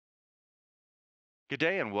Good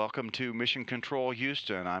day and welcome to Mission Control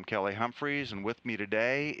Houston. I'm Kelly Humphries, and with me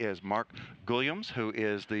today is Mark Guilliams, who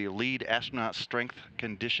is the lead astronaut strength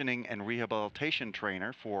conditioning and rehabilitation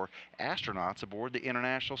trainer for astronauts aboard the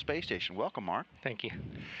International Space Station. Welcome, Mark. Thank you.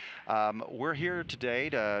 We're here today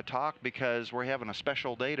to talk because we're having a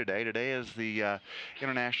special day today. Today is the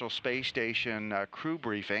International Space Station crew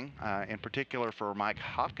briefing, in particular for Mike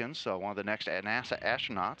Hopkins, one of the next NASA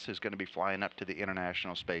astronauts who's going to be flying up to the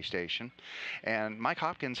International Space Station. And Mike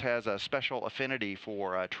Hopkins has a special affinity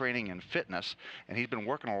for training and fitness, and he's been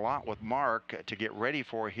working a lot with Mark to get ready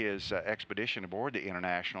for his expedition aboard the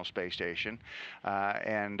International Space Station.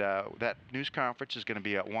 That news conference is going to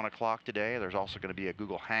be at 1 o'clock today. There's also going to be a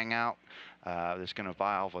Google Hangout that's going to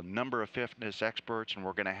involve a number of fitness experts, and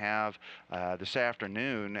we're going to have this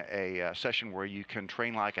afternoon a session where you can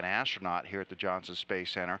train like an astronaut here at the Johnson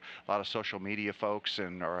Space Center. A lot of social media folks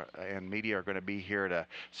and media are going to be here to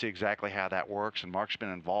see exactly how that works, and Mark's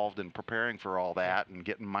been involved in preparing for all that and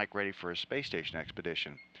getting Mike ready for his space station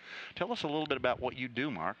expedition. Tell us a little bit about what you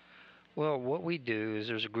do, Mark. Well, what we do is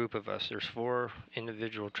there's a group of us. There's 4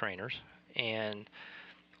 individual trainers, and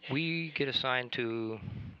we get assigned to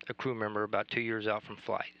a crew member about 2 years out from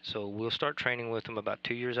flight. So we'll start training with them about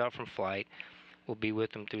 2 years out from flight. We'll be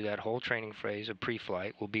with them through that whole training phase of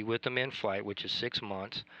pre-flight. We'll be with them in flight, which is 6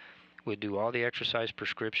 months. We'll do all the exercise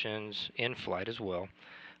prescriptions in flight as well,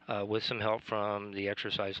 with some help from the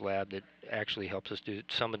exercise lab that actually helps us do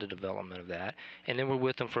some of the development of that. And then we're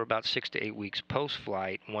with them for about 6 to 8 weeks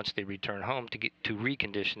post-flight once they return home to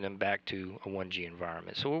recondition them back to a 1G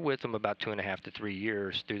environment. So we're with them about 2.5 to 3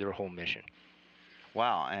 years through their whole mission.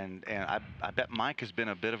 Wow, and I bet Mike has been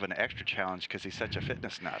a bit of an extra challenge because he's such a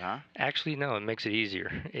fitness nut, huh? Actually, no, it makes it easier.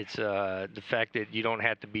 It's the fact that you don't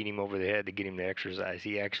have to beat him over the head to get him to exercise.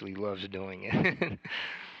 He actually loves doing it.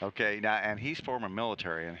 Okay, now, and he's former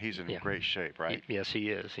military, and he's in great shape, right? Yes, he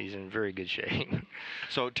is. He's in very good shape.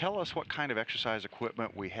 So tell us what kind of exercise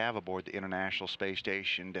equipment we have aboard the International Space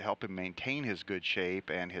Station to help him maintain his good shape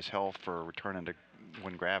and his health for returning to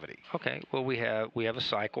when gravity. Okay, well, we have a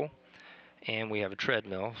cycle, and we have a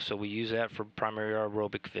treadmill, so we use that for primary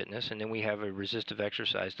aerobic fitness, and then we have a resistive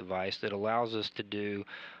exercise device that allows us to do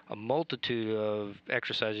a multitude of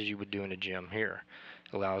exercises you would do in a gym here.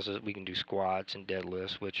 It allows us, we can do squats and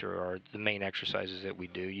deadlifts, which are the main exercises that we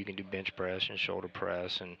do. You can do bench press and shoulder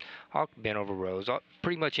press and all bent over rows.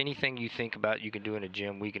 Pretty much anything you think about you can do in a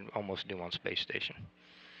gym, we can almost do on space station.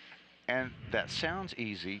 And that sounds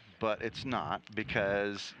easy, but it's not,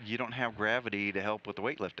 because you don't have gravity to help with the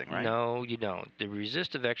weightlifting, right? No, you don't. The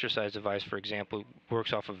resistive exercise device, for example,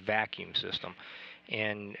 works off a vacuum system.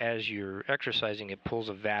 And as you're exercising, it pulls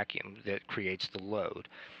a vacuum that creates the load.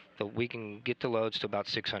 So we can get the loads to about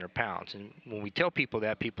 600 pounds. And when we tell people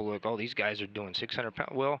that, people look, oh, these guys are doing 600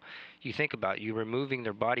 pounds. Well, you think about it, you're removing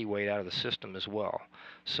their body weight out of the system as well.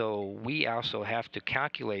 So we also have to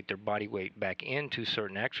calculate their body weight back into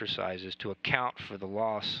certain exercises to account for the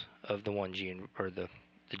loss of the 1G or the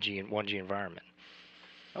 1G environment.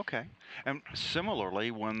 Okay. And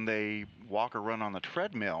similarly, when they walk or run on the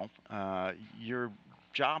treadmill, your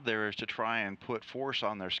job there is to try and put force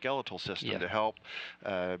on their skeletal system to help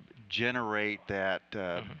generate that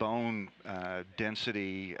bone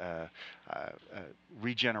density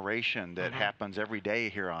regeneration that happens every day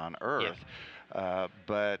here on Earth.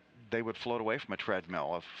 But they would float away from a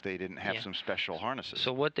treadmill if they didn't have some special harnesses.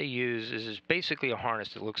 So what they use is basically a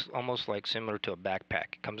harness that looks almost like similar to a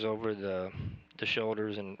backpack. It comes over the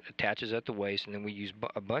shoulders and attaches at the waist, and then we use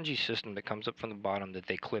a bungee system that comes up from the bottom that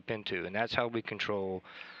they clip into, and that's how we control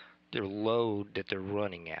their load that they're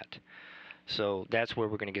running at. So that's where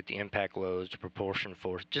we're going to get the impact loads, the proportion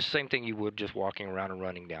force, just the same thing you would just walking around and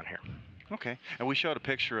running down here. Okay, and we showed a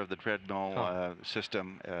picture of the treadmill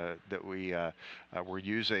system that we were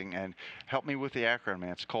using, and help me with the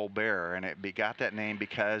acronym. It's Colbert, and it got that name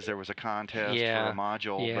because there was a contest for a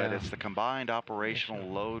module, but it's the Combined Operational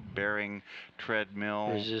Load-Bearing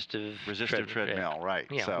Treadmill. Resistive treadmill, right.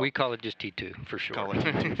 Yeah, so we call it just T2 for short. Call it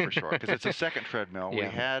T2 for short, because it's a second treadmill. We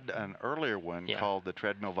had an earlier one called the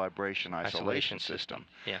Treadmill Vibration Isolation System.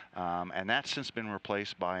 And that's since been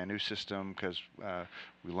replaced by a new system because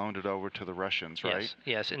we loaned it over to the Russians, right?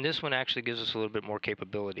 Yes, and this one actually gives us a little bit more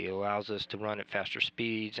capability. It allows us to run at faster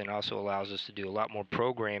speeds and also allows us to do a lot more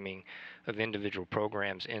programming of individual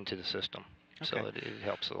programs into the system. So it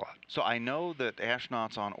helps a lot. So I know that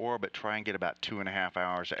astronauts on orbit try and get about 2.5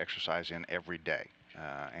 hours of exercise in every day.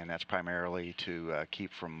 And that's primarily to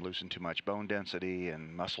keep from losing too much bone density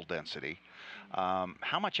and muscle density.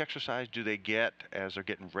 How much exercise do they get as they're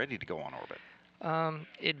getting ready to go on orbit?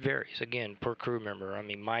 It varies again per crew member. I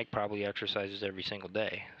mean, Mike probably exercises every single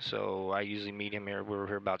day, so I usually meet him here. We're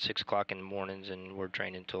here about 6 o'clock in the mornings, and we're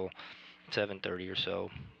training until 7:30 or so,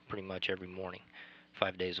 pretty much every morning,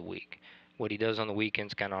 5 days a week. What he does on the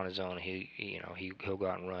weekends, kind of on his own. He'll go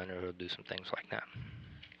out and run, or he'll do some things like that.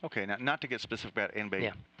 Okay, now not to get specific about any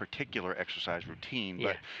Yeah, particular exercise routine, yeah.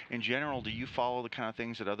 but in general, do you follow the kind of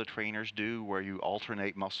things that other trainers do, where you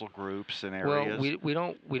alternate muscle groups and Well, areas? we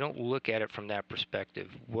don't look at it from that perspective.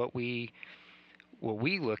 What we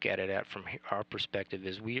look at it at from our perspective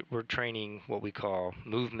is we're training what we call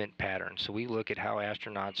movement patterns. So we look at how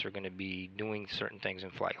astronauts are going to be doing certain things in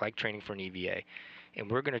flight, like training for an EVA. And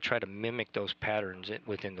we're going to try to mimic those patterns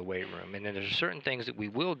within the weight room. And then there's certain things that we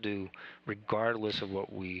will do regardless of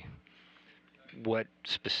what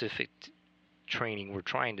specific training we're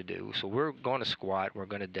trying to do. So we're going to squat, we're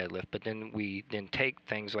going to deadlift, but then we then take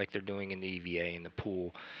things like they're doing in the EVA in the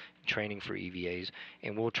pool, training for EVAs,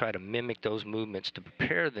 and we'll try to mimic those movements to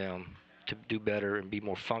prepare them to do better and be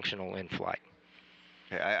more functional in flight.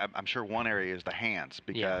 Okay, I'm sure one area is the hands,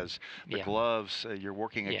 Yeah, because the yeah, gloves, you're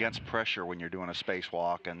working yeah. against pressure when you're doing a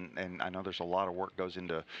spacewalk, and I know there's a lot of work goes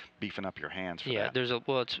into beefing up your hands for Yeah,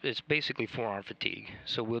 that. it's basically forearm fatigue.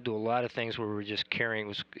 So we'll do a lot of things where we're just carrying.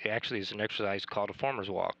 Was actually it's an exercise called a farmer's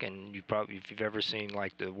walk, and you probably if you've ever seen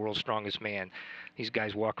like the world's strongest man, these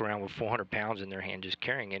guys walk around with 400 pounds in their hand just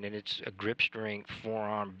carrying it, and it's a grip strength,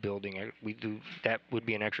 forearm building. We do that would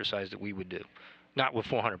be an exercise that we would do, not with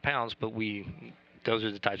 400 pounds, but those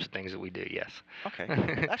are the types of things that we do. Yes. Okay,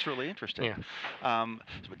 that's really interesting. Yeah.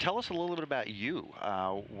 So tell us a little bit about you.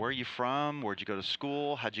 Where are you from? Where'd you go to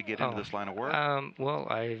school? How'd you get into Oh, this line of work? well,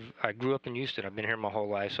 I grew up in Houston. I've been here my whole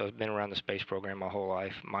life, so I've been around the space program my whole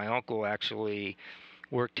life. My uncle actually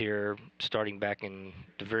worked here starting back in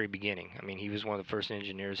the very beginning. I mean, he was one of the first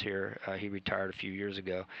engineers here. He retired a few years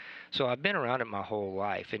ago. So I've been around it my whole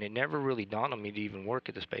life, and it never really dawned on me to even work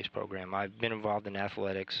at the space program. I've been involved in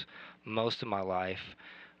athletics most of my life.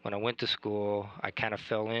 When I went to school, I kind of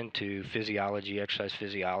fell into physiology, exercise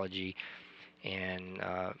physiology, and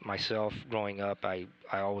myself, growing up, I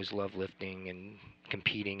always loved lifting and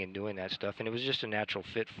competing and doing that stuff, and it was just a natural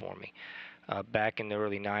fit for me. Back in the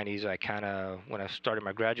early 90s, when I started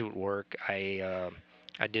my graduate work, I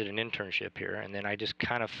did an internship here, and then I just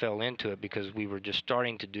kind of fell into it because we were just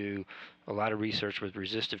starting to do a lot of research with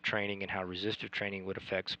resistive training and how resistive training would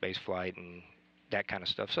affect space flight and that kind of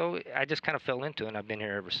stuff. So I just kind of fell into it, and I've been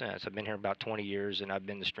here ever since. I've been here about 20 years, and I've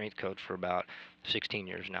been the strength coach for about 16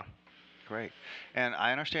 years now. Great. And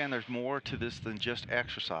I understand there's more to this than just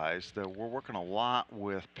exercise. We're working a lot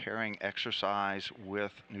with pairing exercise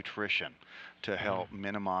with nutrition to Mhm. help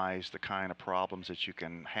minimize the kind of problems that you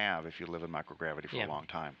can have if you live in microgravity for a Yeah. long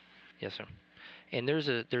time. Yes, sir. And there's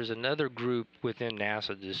another group within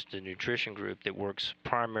NASA, this the nutrition group that works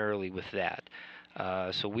primarily with that.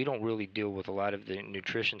 So we don't really deal with a lot of the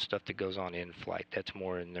nutrition stuff that goes on in flight. That's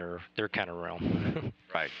more in their kind of realm.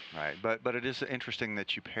 Right, right. But it is interesting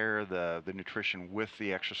that you pair the nutrition with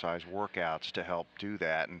the exercise workouts to help do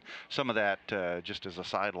that. And some of that, just as a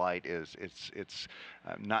sidelight, is it's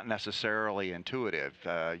not necessarily intuitive.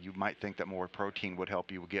 You might think that more protein would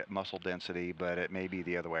help you get muscle density, but it may be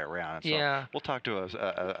the other way around. So Yeah, we'll talk to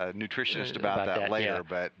a nutritionist about about that that. Yeah, later.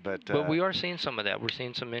 But but we are seeing some of that. We're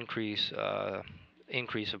seeing some increase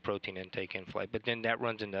of protein intake in flight, but then that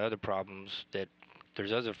runs into other problems that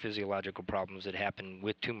there's other physiological problems that happen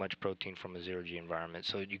with too much protein from a zero G environment.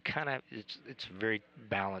 So you kind of it's a very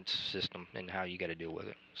balanced system in how you got to deal with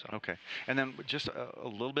it. So Okay. And then just a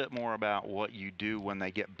little bit more about what you do when they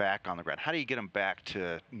get back on the ground. How do you get them back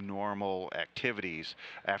to normal activities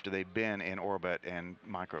after they've been in orbit and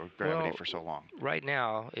microgravity well, for so long? right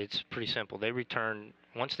now it's pretty simple. They return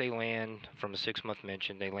once they land from a 6 month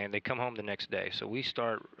mission. They land. They come home the next day. So we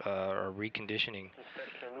start our reconditioning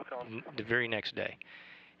the very next day.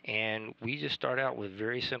 And we just start out with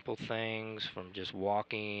very simple things from just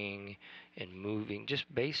walking and moving,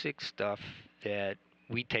 just basic stuff that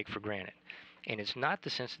we take for granted. And it's not the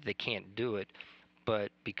sense that they can't do it,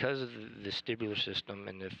 but because of the vestibular system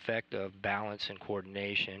and the effect of balance and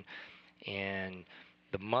coordination, and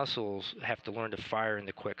the muscles have to learn to fire in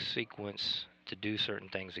the quick sequence to do certain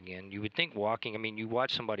things again. You would think walking, I mean, you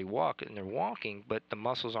watch somebody walk and they're walking, but the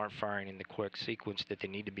muscles aren't firing in the quick sequence that they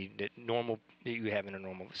need to be, that you have in a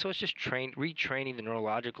normal. So it's just retraining the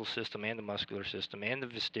neurological system and the muscular system and the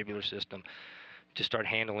vestibular system to start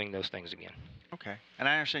handling those things again. Okay. And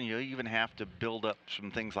I understand you even have to build up some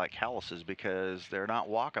things like calluses because they're not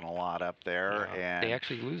walking a lot up there, They and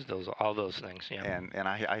actually lose all those things. Yeah.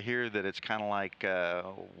 I hear that it's kind of like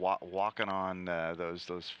walking on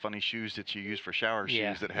those funny shoes that you use for shower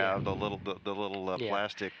Yeah. shoes that Yeah. have the little Yeah.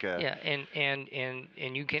 plastic. Yeah,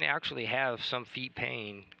 and you can actually have some feet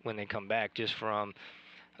pain when they come back just from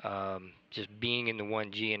just being in the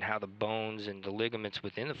 1G and how the bones and the ligaments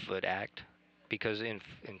within the foot act, because in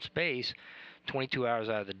space, 22 hours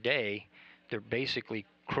out of the day, they're basically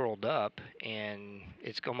curled up, and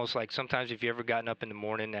it's almost like sometimes if you ever gotten up in the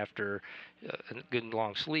morning after a good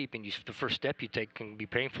long sleep and the first step you take can be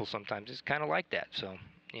painful sometimes. It's kind of like that. So,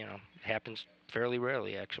 it happens fairly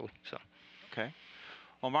rarely actually. So. Okay.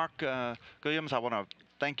 Well, Mark Guilliams, I want to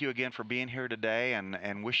thank you again for being here today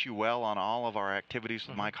and wish you well on all of our activities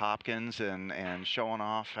with Mike Hopkins and showing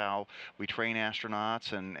off how we train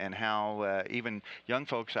astronauts and how even young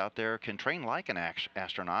folks out there can train like an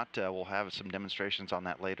astronaut. We'll have some demonstrations on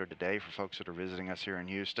that later today for folks that are visiting us here in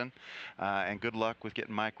Houston. And good luck with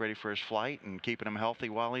getting Mike ready for his flight and keeping him healthy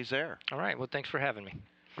while he's there. All right. Well, thanks for having me.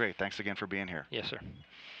 Great. Thanks again for being here. Yes, sir.